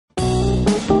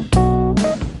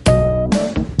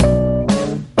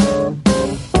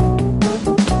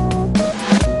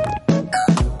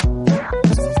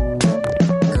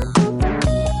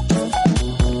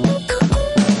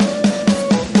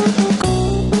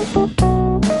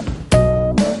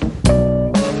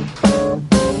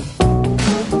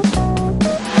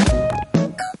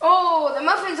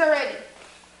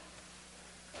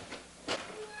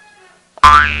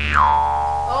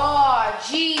Oh,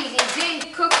 geez, it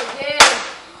didn't cook again.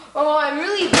 Oh, I'm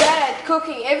really bad at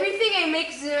cooking. Everything I make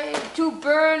is too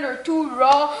burned or too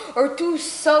raw or too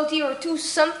salty or too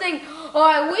something. Oh,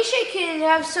 I wish I can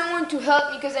have someone to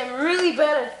help me because I'm really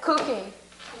bad at cooking.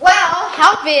 Well,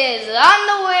 help is on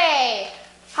the way.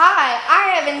 Hi,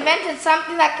 I have invented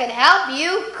something that could help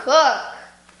you cook.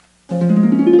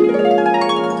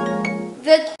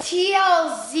 The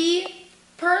TLZ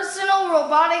Personal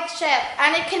Robotic Chef,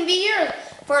 and it can be yours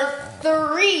for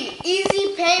 3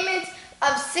 easy payments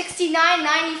of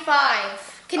 $69.95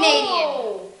 Canadian.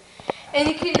 Oh, and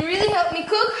it can really help me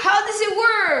cook? How does it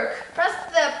work? Press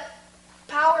the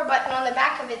power button on the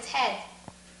back of its head.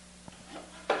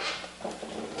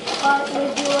 What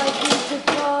would you like me to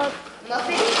cook?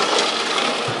 Nothing?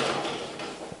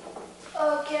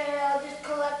 Okay, I'll just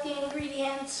collect the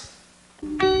ingredients.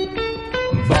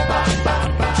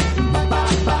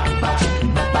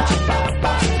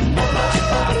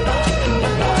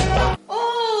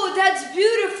 Oh, that's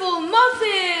beautiful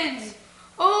muffins!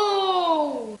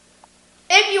 Oh!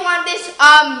 If you want this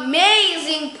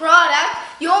amazing product,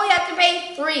 you only have to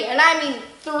pay 3, and I mean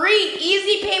 3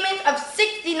 easy payments of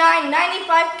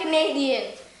 $69.95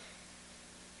 Canadian.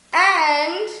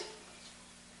 And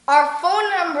our phone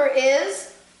number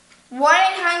is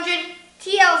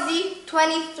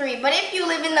 1-800-TLZ-23. But if you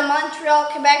live in the Montreal,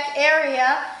 Quebec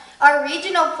area, our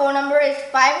regional phone number is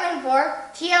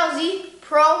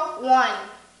 514-TLZ-PRO-1.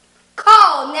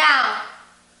 Call now!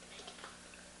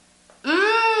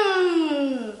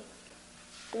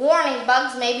 Warning,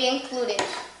 bugs may be included.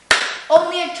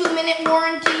 Only a 2-minute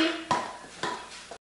warranty.